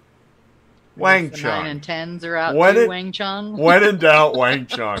 Wang The Chung. 9 and 10s are out When to it- Wang Chung. When in doubt, Wang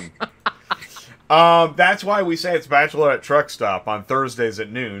Chung. That's why we say it's Bachelorette Truck Stop on Thursdays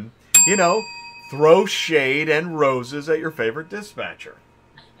at noon. You know, throw shade and roses at your favorite dispatcher.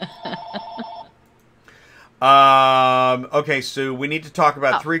 Okay, so we need to talk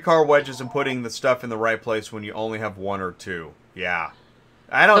about 3-car wedges and putting the stuff in the right place when you only have 1 or 2. Yeah.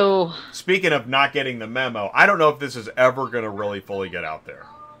 I don't. So, Speaking of not getting the memo, I don't know if this is ever going to really fully get out there.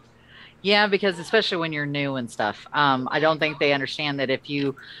 yeah, because especially when you're new and stuff, I don't think they understand that if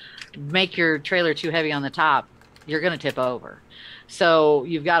you make your trailer too heavy on the top, you're going to tip over. So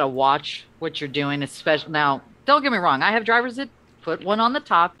you've got to watch what you're doing, especially now. Don't get me wrong. I have drivers that put one on the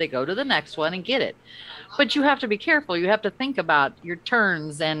top, they go to the next one and get it. But you have to be careful. You have to think about your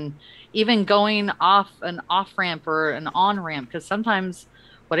turns and even going off an off ramp or an on ramp, because sometimes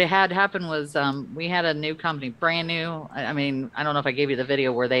what it had happen was we had a new company, brand new. I mean, I don't know if I gave you the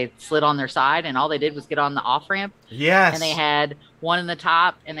video where they slid on their side and all they did was get on the off ramp. Yes. And they had one in the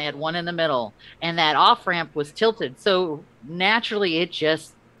top and they had one in the middle. And that off ramp was tilted. So naturally it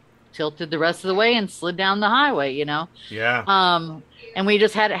just tilted the rest of the way and slid down the highway, you know? Yeah. And we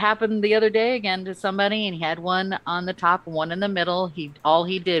just had it happen the other day again to somebody, and he had one on the top and one in the middle. All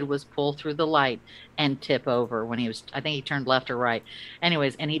he did was pull through the light and tip over when I think he turned left or right.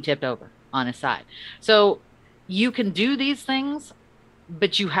 Anyways, and he tipped over on his side. So you can do these things,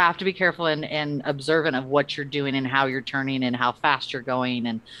 but you have to be careful and observant of what you're doing and how you're turning and how fast you're going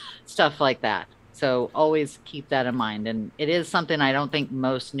and stuff like that. So always keep that in mind. And it is something I don't think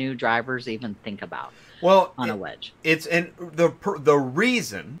most new drivers even think about Well, on a wedge. And the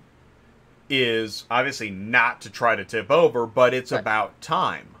reason is obviously not to try to tip over, but it's Right. about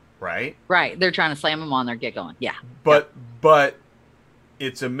time, right? Right. They're trying to slam them on there, get going. Yeah. But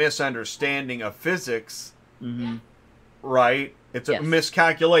it's a misunderstanding of physics, Mm-hmm. right? It's a Yes.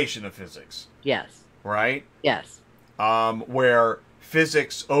 miscalculation of physics, Yes. right? Yes. Where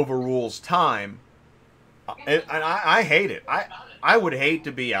physics overrules time. And I hate it. I would hate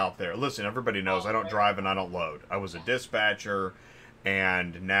to be out there. Listen, everybody knows I don't drive and I don't load. I was a dispatcher,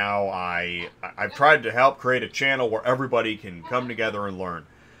 and now I've tried to help create a channel where everybody can come together and learn.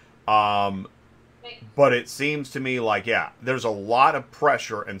 But it seems to me like, yeah, there's a lot of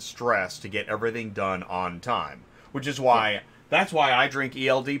pressure and stress to get everything done on time, which is why that's why I drink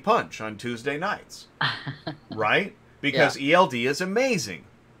ELD Punch on Tuesday nights, right? Because ELD is amazing.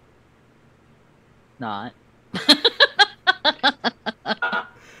 Not. All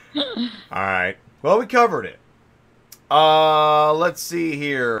right. Well, we covered it. Let's see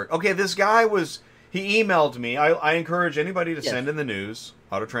here. Okay, this guy he emailed me. I encourage anybody to Yes. send in the news.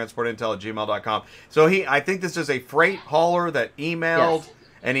 Autotransportintel@gmail.com. So I think this is a freight hauler that emailed, Yes.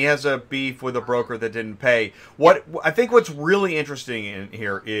 and he has a beef with a broker that didn't pay. I think what's really interesting in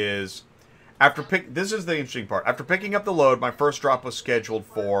here is this is the interesting part. After picking up the load, my first drop was scheduled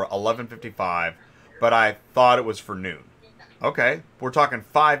for 11:55, but I thought it was for noon. Okay, we're talking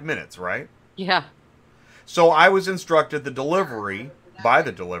 5 minutes, right? Yeah. So I was instructed by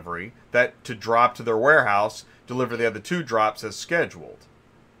the delivery that to drop to their warehouse, deliver the other 2 drops as scheduled.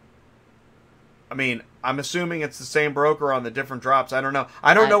 I mean, I'm assuming it's the same broker on the different drops. I don't know.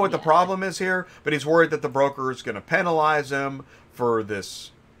 I don't know what the problem is here, but he's worried that the broker is going to penalize him for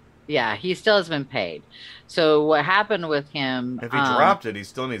this. Yeah, he still has been paid. So what happened with him? If he dropped it, he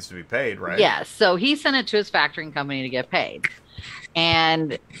still needs to be paid, right? Yeah, so he sent it to his factoring company to get paid.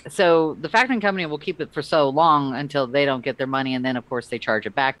 And so the factoring company will keep it for so long until they don't get their money. And then, of course, they charge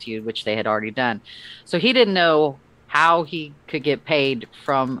it back to you, which they had already done. So he didn't know how he could get paid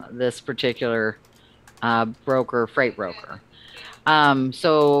from this particular freight broker.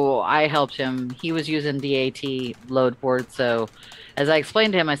 So I helped him. He was using DAT load board. So as I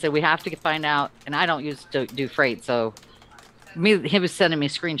explained to him, I said, we have to find out. And I don't do freight. So he was sending me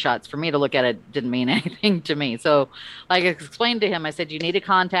screenshots for me to look at. It didn't mean anything to me. So like I explained to him, I said, you need to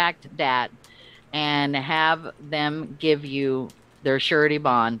contact DAT and have them give you their surety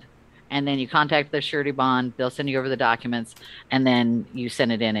bond. And then you contact their surety bond. They'll send you over the documents, and then you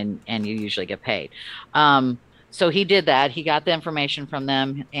send it in, and you usually get paid. So he did that. He got the information from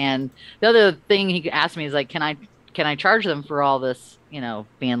them. And the other thing he asked me is like, can I charge them for all this,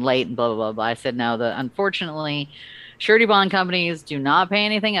 being late and blah, blah, blah, blah. I said, no, unfortunately, surety bond companies do not pay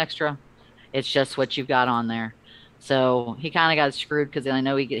anything extra. It's just what you've got on there. So he kind of got screwed because I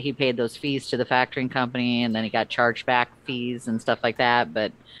know he paid those fees to the factoring company, and then he got charged back fees and stuff like that.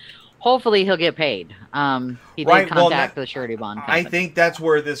 But hopefully he'll get paid. He did contact the surety bond company. I think that's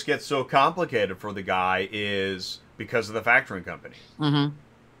where this gets so complicated for the guy is because of the factoring company. Mm-hmm.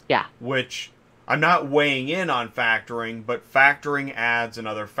 Yeah. Which I'm not weighing in on factoring, but factoring adds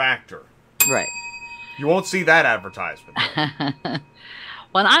another factor. Right. You won't see that advertisement.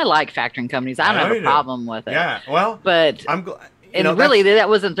 Well, and I like factoring companies. I don't have a problem with it. Yeah, well, but I'm glad. And really, that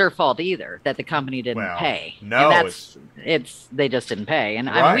wasn't their fault either. That the company didn't pay. No, and they just didn't pay. And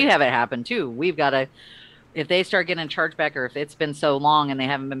I mean, we have it happen too. We've got to, if they start getting charged back, or if it's been so long and they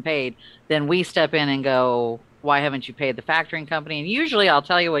haven't been paid, then we step in and go, "Why haven't you paid the factoring company?" And usually, I'll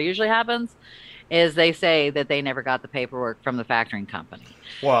tell you what usually happens is they say that they never got the paperwork from the factoring company.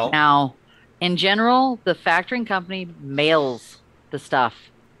 Well, now, in general, the factoring company mails the stuff,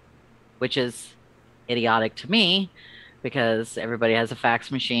 which is idiotic to me because everybody has a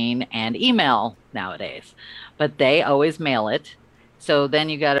fax machine and email nowadays, but they always mail it. So then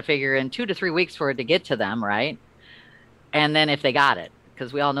you got to figure in 2 to 3 weeks for it to get to them, right? And then if they got it,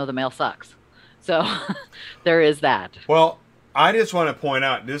 because we all know the mail sucks. So there is that. Well, I just want to point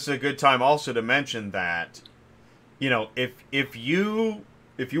out, this is a good time also to mention that, if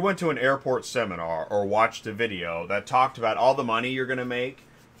you went to an airport seminar or watched a video that talked about all the money you're going to make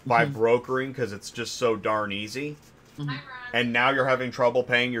by brokering because it's just so darn easy, and now you're having trouble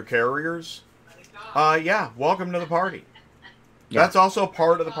paying your carriers, welcome to the party. Yeah. That's also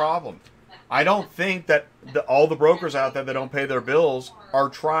part of the problem. I don't think that all the brokers out there that don't pay their bills are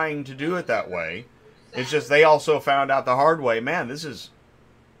trying to do it that way. It's just they also found out the hard way, man, this is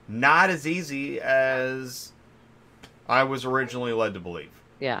not as easy as I was originally led to believe.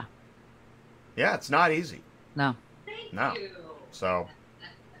 Yeah. Yeah, it's not easy. No. No. So,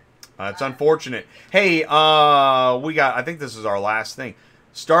 it's unfortunate. Hey, I think this is our last thing.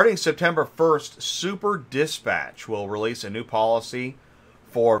 Starting September 1st, Super Dispatch will release a new policy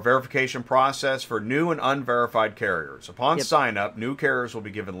for verification process for new and unverified carriers. Upon sign up, new carriers will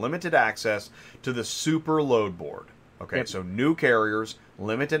be given limited access to the Super Load Board. Okay, so new carriers,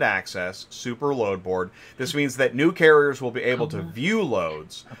 limited access, Super Load Board. This means that new carriers will be able to view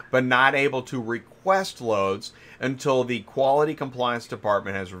loads, but not able to request loads until the Quality Compliance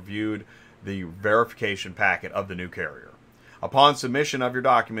Department has reviewed the verification packet of the new carrier. Upon submission of your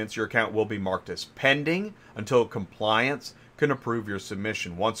documents, your account will be marked as pending until compliance can approve your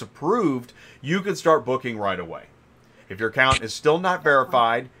submission. Once approved, you can start booking right away. If your account is still not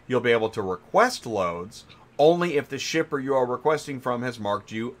verified, you'll be able to request loads only if the shipper you are requesting from has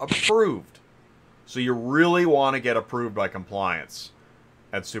marked you approved. So you really want to get approved by compliance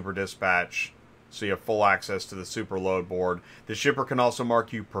at Super Dispatch so you have full access to the Super Load Board. The shipper can also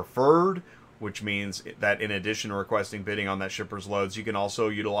mark you preferred which means that in addition to requesting bidding on that shipper's loads, you can also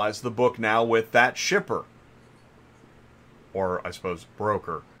utilize the book now with that shipper. Or, I suppose,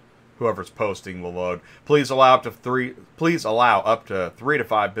 broker, whoever's posting the load. Please allow up to 3 to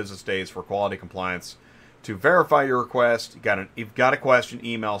 5 business days for quality compliance. To verify your request, you've got a question,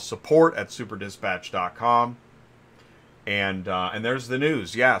 email support@superdispatch.com. And there's the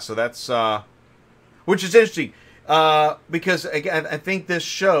news. Yeah, so that's which is interesting because again, I think this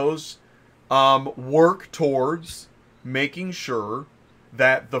shows work towards making sure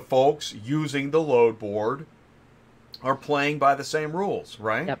that the folks using the load board are playing by the same rules,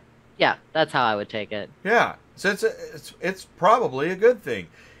 right? Yep. Yeah, that's how I would take it. Yeah, so it's probably a good thing.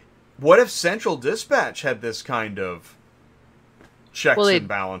 What if Central Dispatch had this kind of checks and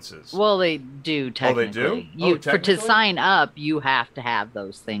balances? Well, they do technically. Oh, they do? To sign up, you have to have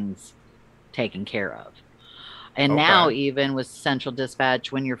those things taken care of. And now, even with Central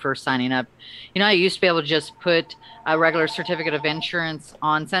Dispatch, when you're first signing up, I used to be able to just put a regular certificate of insurance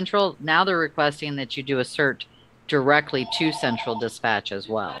on Central. Now they're requesting that you do a cert directly to Central Dispatch as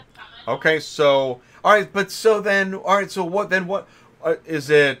well. Okay, so all right, but so then, all right, so what is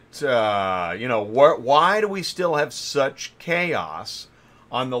it? Why do we still have such chaos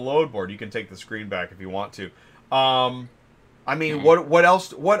on the load board? You can take the screen back if you want to. I mean, what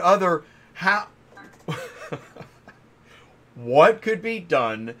else? What other? How? What could be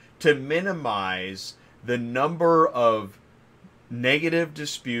done to minimize the number of negative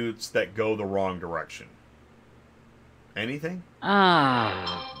disputes that go the wrong direction? Anything?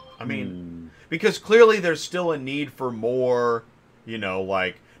 I mean, because clearly there's still a need for more,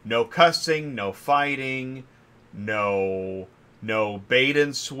 like no cussing, no fighting, no bait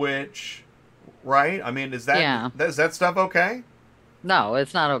and switch, right? I mean, is that stuff okay? No,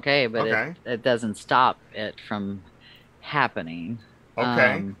 it's not okay, but it doesn't stop it from happening.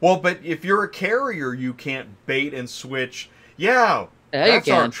 Okay. Well, but if you're a carrier, you can't bait and switch. Yeah, that's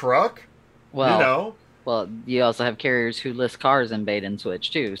our truck. Well, Well, you also have carriers who list cars in bait and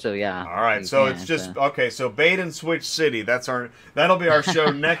switch too. So yeah. All right. So it's just okay. So bait and switch city. That'll be our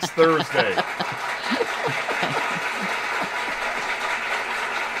show next Thursday.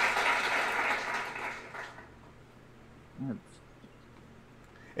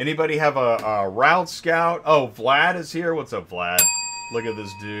 Anybody have a route scout? Oh, Vlad is here. What's up, Vlad? Look at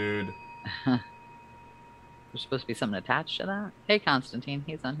this dude. There's supposed to be something attached to that. Hey, Constantine.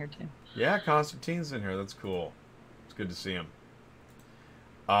 He's on here too. Yeah, Constantine's in here. That's cool. It's good to see him.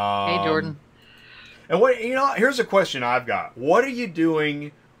 Hey, Jordan. And here's a question I've got. What are you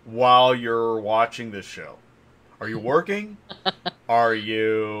doing while you're watching this show? Are you working? Are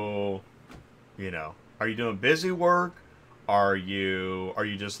you doing busy work? Are you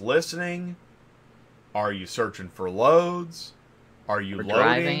just listening? Are you searching for loads? Are you loading?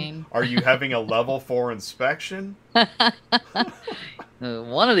 Driving? Are you having a level 4 inspection?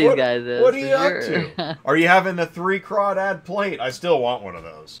 One of these guys is. What are you up to? Are you having the 3 crawdad plate? I still want one of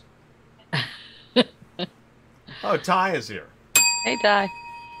those. Oh, Ty is here. Hey, Ty.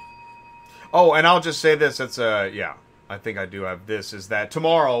 Oh, and I'll just say this. I think I do have this. Is that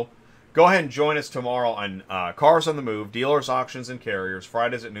tomorrow? Go ahead and join us tomorrow on Cars on the Move, Dealers, Auctions, and Carriers,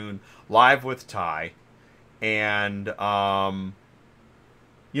 Fridays at noon, live with Ty. And,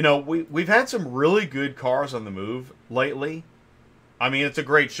 we've had some really good Cars on the Move lately. I mean, it's a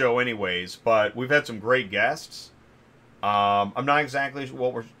great show anyways, but we've had some great guests. I'm not exactly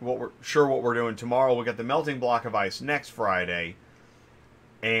what we're doing tomorrow. We got the Melting Block of Ice next Friday.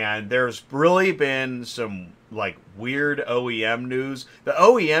 And there's really been some weird OEM news. The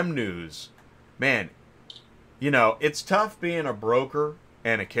OEM news, man, it's tough being a broker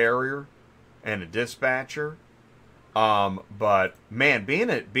and a carrier and a dispatcher. But man, being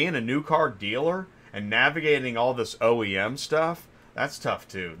a new car dealer and navigating all this OEM stuff, that's tough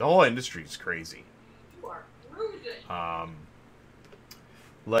too. The whole industry is crazy.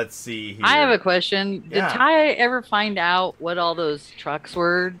 Let's see here. I have a question. Yeah. Did Ty ever find out what all those trucks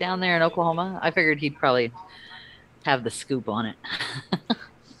were down there in Oklahoma? I figured he'd probably have the scoop on it.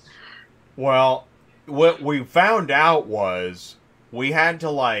 Well, what we found out was we had to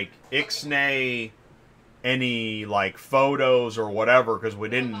ixnay any photos or whatever because we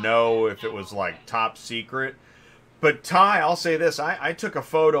didn't know if it was top secret. But Ty, I'll say this: I took a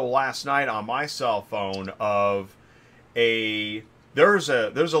photo last night on my cell phone of there's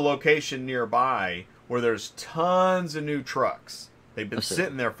a location nearby where there's tons of new trucks. They've been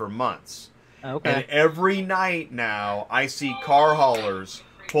sitting there for months. Okay. And every night now, I see car haulers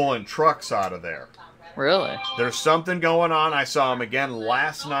pulling trucks out of there. Really? There's something going on. I saw him again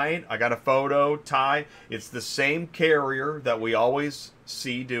last night. I got a photo, Ty. It's the same carrier that we always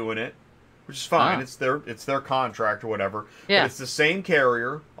see doing it. which is fine. Ah. It's their contract or whatever. Yeah. But it's the same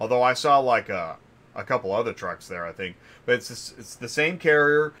carrier, although I saw like a couple other trucks there, I think. But it's the same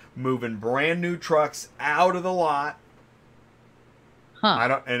carrier moving brand new trucks out of the lot. Huh. I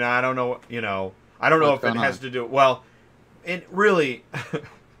don't know, I don't know What's if it going has on? to do well. It really,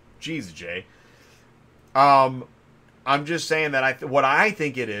 geez, Jay. I'm just saying that what I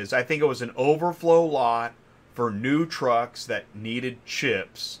think it is. I think it was an overflow lot for new trucks that needed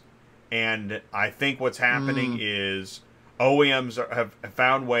chips, and I think what's happening is OEMs have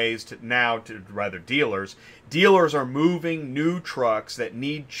found ways dealers are moving new trucks that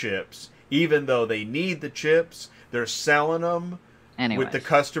need chips, even though they need the chips. They're selling them Anyways. with the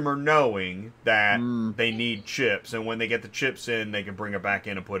customer knowing that they need chips, and when they get the chips in, they can bring it back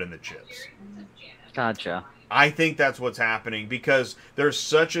in and put in the chips. Gotcha. I think that's what's happening because there's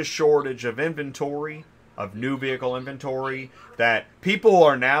such a shortage of inventory, of new vehicle inventory, that people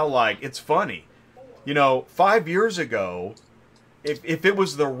are now like, it's funny. 5 years ago, if it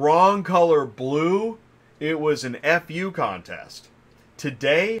was the wrong color blue, it was an FU contest.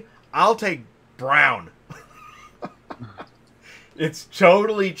 Today, I'll take brown. It's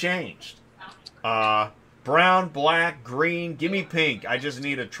totally changed. Brown, black, green, give me pink. I just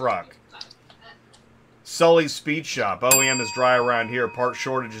need a truck. Sully's Speed Shop. OEM is dry around here. Part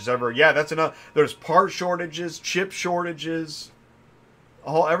shortages ever. Yeah, that's enough. There's part shortages, chip shortages.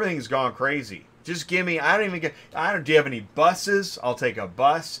 Everything's gone crazy. Just give me. Do you have any buses? I'll take a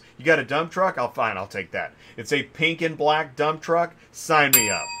bus. You got a dump truck? I'll take that. It's a pink and black dump truck. Sign me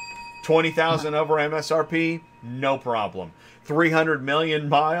up. 20,000 over MSRP? No problem. 300 million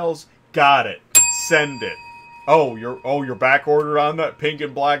miles? Got it. Send it. Oh, you're back ordered on that pink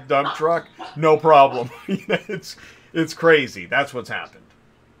and black dump truck? No problem. It's crazy. That's what's happened.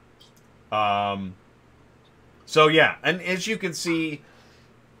 So yeah, and as you can see,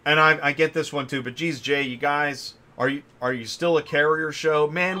 and I get this one too, but geez, Jay, you guys, are you still a carrier show?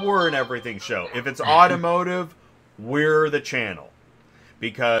 Man, we're an everything show. If it's automotive, we're the channel,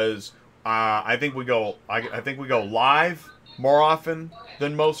 because I think we go live more often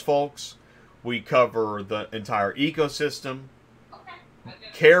than most folks. We cover the entire ecosystem.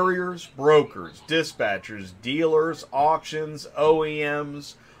 Carriers, brokers, dispatchers, dealers, auctions,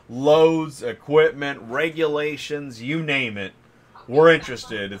 OEMs, loads, equipment, regulations, you name it. We're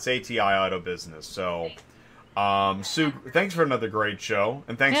interested. It's ATI Auto Business. So, Sue, thanks for another great show.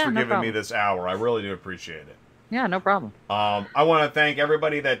 And thanks for giving me this hour. I really do appreciate it. Yeah, no problem. I want to thank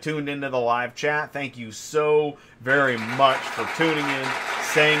everybody that tuned into the live chat. Thank you so very much for tuning in,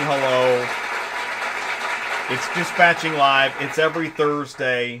 saying hello. It's Dispatching Live. It's every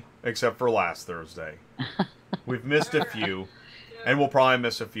Thursday, except for last Thursday. We've missed a few, and we'll probably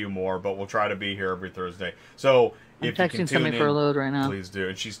miss a few more, but we'll try to be here every Thursday. So I'm if you can texting tune somebody in, for a load right now. please do.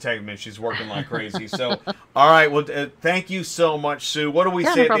 And she's texting me. She's working like crazy. So, all right. Well, thank you so much, Sue. What do we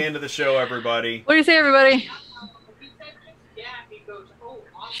say at the end of the show, everybody? What do you say, everybody?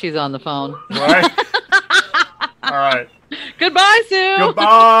 She's on the phone. Right? All right. Goodbye, Sue.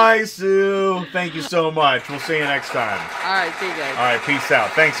 Goodbye, Sue. Thank you so much. We'll see you next time. All right, see you guys. All right. Peace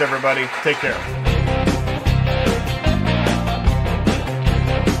out. Thanks, everybody. Take care.